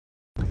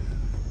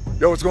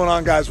Yo, what's going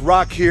on, guys?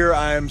 Rock here.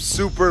 I am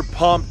super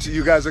pumped.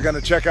 You guys are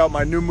gonna check out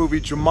my new movie,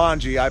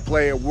 Jumanji. I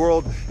play a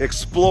world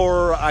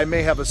explorer. I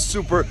may have a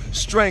super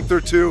strength or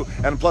two,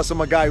 and plus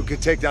I'm a guy who can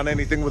take down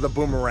anything with a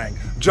boomerang.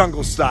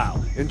 Jungle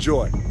style.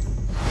 Enjoy.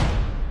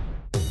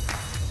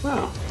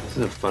 Wow, this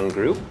is a fun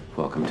group.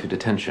 Welcome to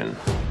detention.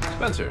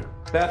 Spencer,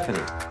 Bethany,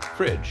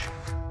 Fridge,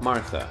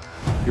 Martha.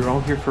 You're all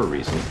here for a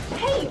reason.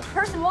 Hey,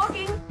 person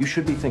walking. You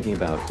should be thinking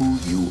about who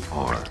you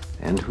are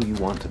and who you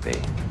want to be.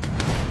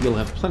 You'll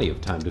have plenty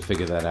of time to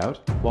figure that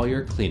out while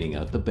you're cleaning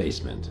out the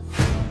basement.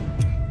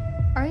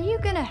 Are you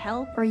gonna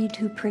help or are you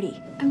too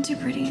pretty? I'm too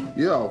pretty.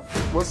 Yo,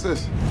 what's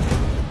this?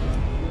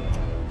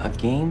 A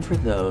game for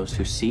those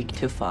who seek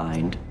to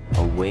find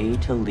a way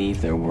to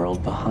leave their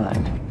world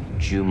behind.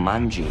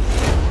 Jumanji.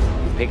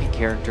 You pick a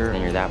character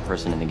and you're that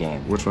person in the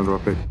game. Which one do I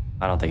pick?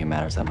 I don't think it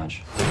matters that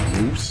much.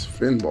 Moose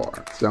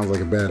Finbar. Sounds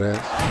like a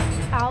badass.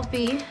 I'll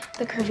be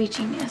the curvy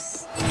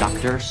genius.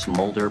 Dr.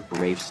 Smolder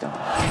Bravestone.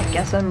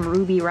 Guess I'm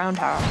Ruby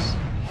Roundhouse.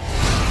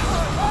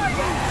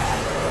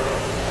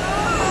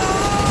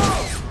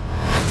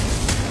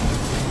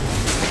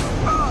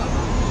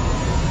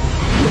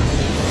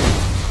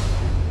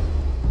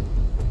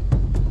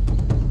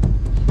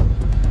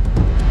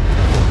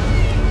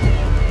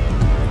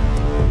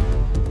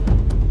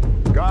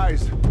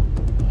 Guys.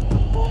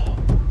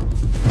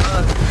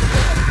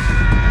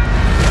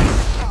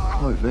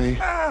 Oh, they.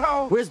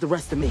 Ow! Where's the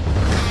rest of me? Oh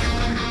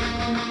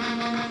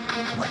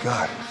my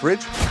God.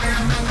 Fridge?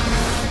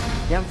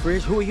 Yeah, I'm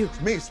Fridge. Who are you?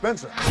 Me,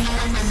 Spencer.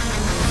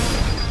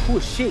 Who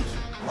is she?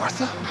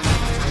 Martha?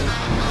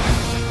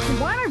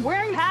 Why am I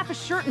wearing half a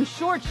shirt and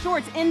short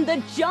shorts in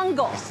the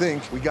jungle? I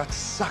think we got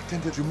sucked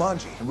into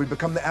Jumanji and we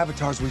become the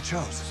avatars we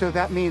chose. So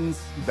that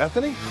means...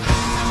 Bethany?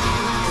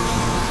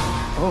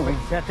 Oh, wait,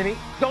 Bethany.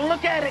 Don't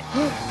look at it!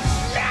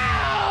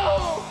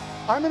 No!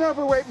 I'm an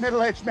overweight,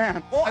 middle-aged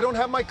man. Well, I don't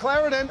have my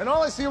Claritin, and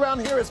all I see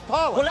around here is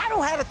pollen. Well, I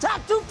don't have the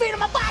top 2 feet of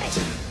my body!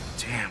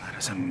 Damn, that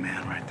is a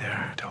man right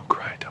there. Don't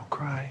cry, don't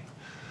cry.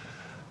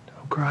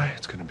 Don't cry,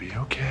 it's gonna be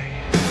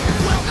okay.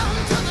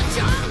 Welcome to the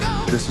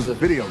jungle. This is a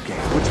video game,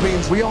 which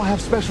means we all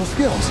have special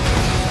skills.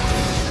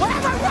 Why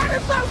am I running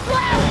so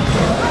slow?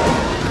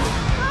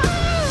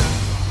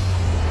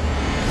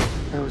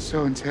 That was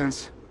so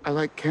intense.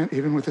 I, can't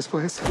even with this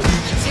place.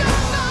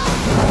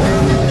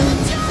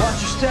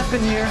 Watch your step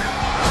in here.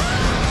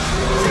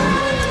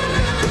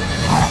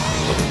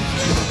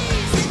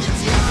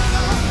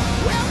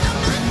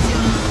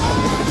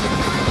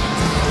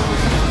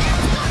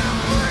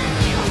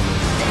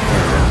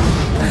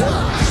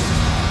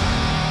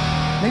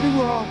 Maybe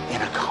we're all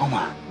in a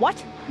coma.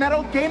 What? That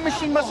old game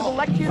machine must have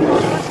electrocuted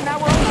us, and now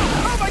we're all...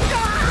 Oh my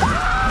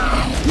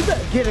God! You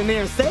better get in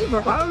there and save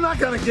her. I'm not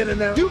gonna get in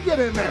there. You get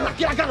in there.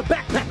 I got a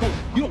backpack on.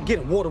 You don't get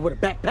in water with a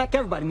backpack.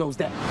 Everybody knows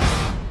that.